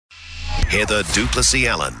Heather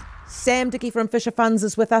Duplessis-Allen. Sam Dickie from Fisher Funds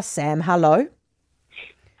is with us. Sam, hello.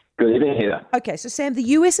 Good evening, Heather. Okay, so Sam, the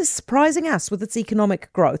US is surprising us with its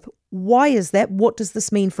economic growth. Why is that? What does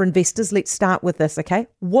this mean for investors? Let's start with this, okay?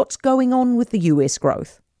 What's going on with the US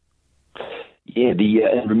growth? Yeah,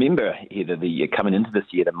 and remember, Heather, coming into this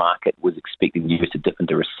year, the market was expecting the US to dip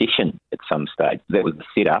into recession at some stage. That was the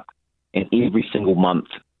setup. And every single month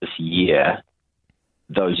this year,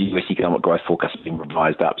 those US economic growth forecasts have been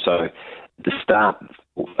revised up. So at the start,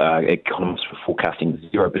 economists were forecasting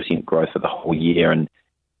 0% growth for the whole year, and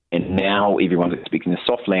now everyone's expecting a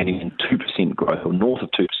soft landing and 2% growth, or north of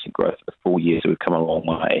 2% growth for the full year, so we've come a long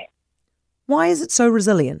way. Why is it so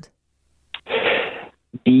resilient?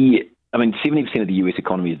 70% of the US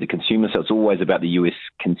economy is the consumer, so it's always about the US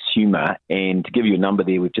consumer. And to give you a number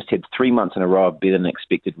there, we've just had 3 months in a row of better than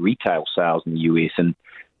expected retail sales in the US. And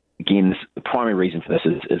again, the primary reason for this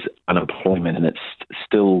is unemployment, and it's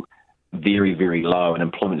still very, very low, and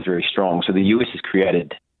employment is very strong. So the US has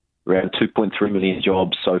created around 2.3 million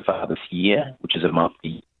jobs so far this year, which is a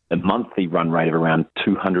monthly run rate of around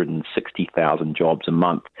 260,000 jobs a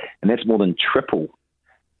month. And that's more than triple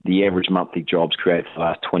the average monthly jobs created for the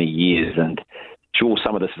last 20 years. And sure,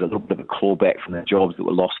 some of this is a little bit of a clawback from the jobs that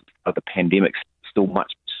were lost at the pandemic, still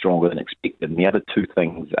much stronger than expected. And the other two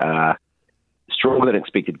things are stronger than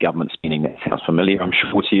expected government spending. That sounds familiar, I'm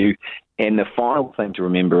sure, to you. And the final thing to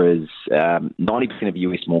remember is 90% of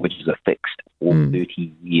US mortgages are fixed for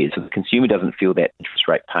 30 years. So the consumer doesn't feel that interest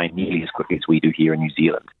rate pain nearly as quickly as we do here in New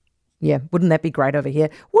Zealand. Yeah, wouldn't that be great over here?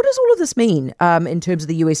 What does all of this mean in terms of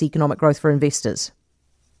the US economic growth for investors?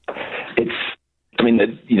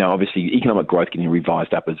 Obviously, economic growth getting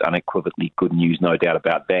revised up is unequivocally good news, no doubt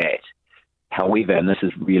about that. However, and this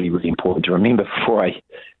is really, really important to remember before I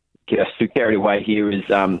get us too carried away here, is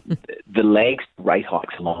the lags rate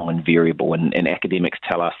hikes are long and variable, and academics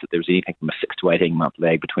tell us that there's anything from a 6 to 18 month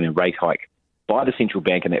lag between a rate hike by the central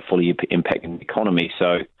bank and that fully impacting the economy.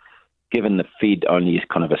 So given the Fed only is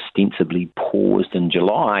kind of ostensibly paused in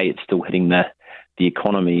July, it's still hitting the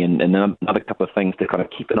economy. And another couple of things to kind of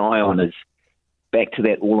keep an eye on is back to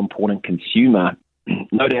that all-important consumer,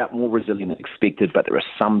 no doubt more resilient than expected, but there are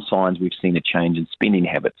some signs we've seen a change in spending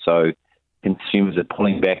habits. So consumers are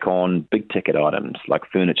pulling back on big-ticket items like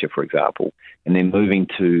furniture, for example, and they're moving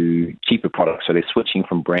to cheaper products. So they're switching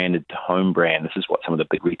from branded to home brand. This is what some of the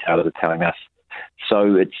big retailers are telling us.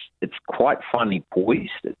 So it's quite finely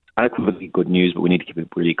poised. It's unequivocally good news, but we need to keep a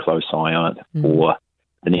really close eye on it for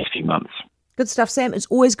the next few months. Good stuff, Sam. It's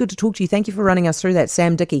always good to talk to you. Thank you for running us through that.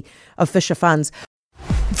 Sam Dickie of Fisher Funds.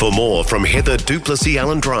 For more from Heather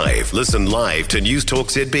Duplessis-Allen Drive, listen live to News Talk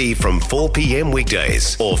ZB from 4 p.m.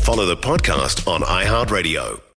 weekdays, or follow the podcast on iHeartRadio.